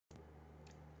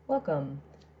Welcome.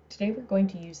 Today we're going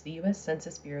to use the US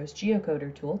Census Bureau's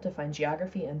Geocoder tool to find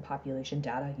geography and population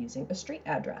data using a street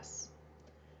address.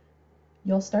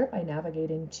 You'll start by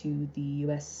navigating to the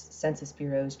US Census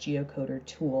Bureau's Geocoder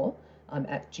tool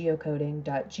at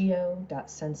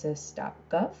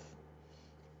geocoding.geo.census.gov.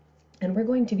 And we're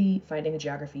going to be finding a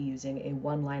geography using a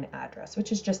one-line address,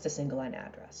 which is just a single-line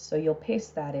address. So you'll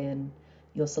paste that in.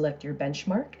 You'll select your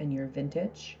benchmark and your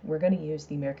vintage. We're going to use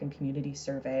the American Community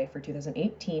Survey for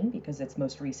 2018 because it's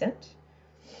most recent.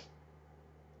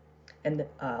 And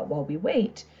while we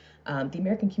wait, the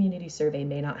American Community Survey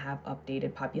may not have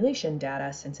updated population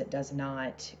data since it does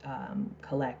not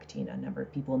collect a number of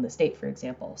people in the state, for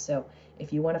example. So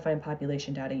if you want to find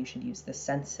population data, you should use the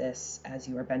census as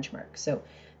your benchmark. So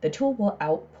the tool will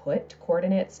output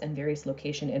coordinates and various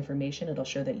location information. It'll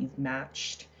show that you've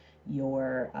matched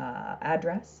your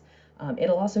address.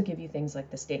 It'll also give you things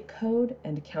like the state code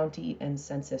and county and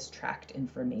census tract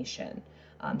information.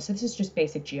 So this is just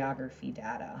basic geography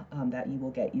data that you will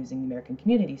get using the American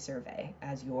Community Survey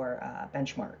as your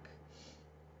benchmark.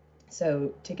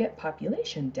 So to get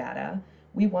population data,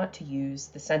 we want to use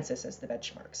the census as the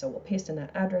benchmark. So we'll paste in that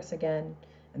address again,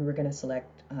 and we're going to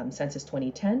select Census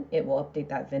 2010. It will update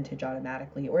that vintage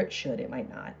automatically, or it should, it might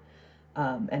not.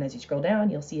 And as you scroll down,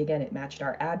 you'll see again it matched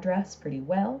our address pretty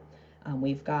well.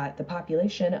 We've got the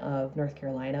population of North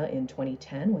Carolina in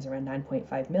 2010 was around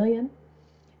 9.5 million.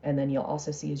 And then you'll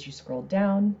also see as you scroll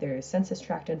down, there's census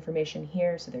tract information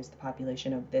here. So there's the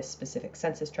population of this specific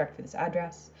census tract for this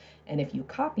address. And if you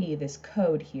copy this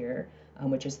code here,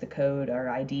 which is the code or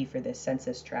ID for this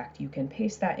census tract, you can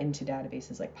paste that into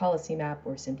databases like PolicyMap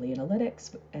or simply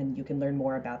Analytics, and you can learn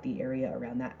more about the area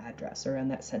around that address or around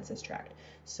that census tract.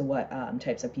 So what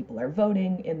types of people are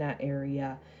voting in that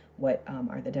area, what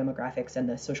are the demographics and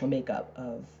the social makeup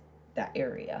of that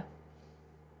area.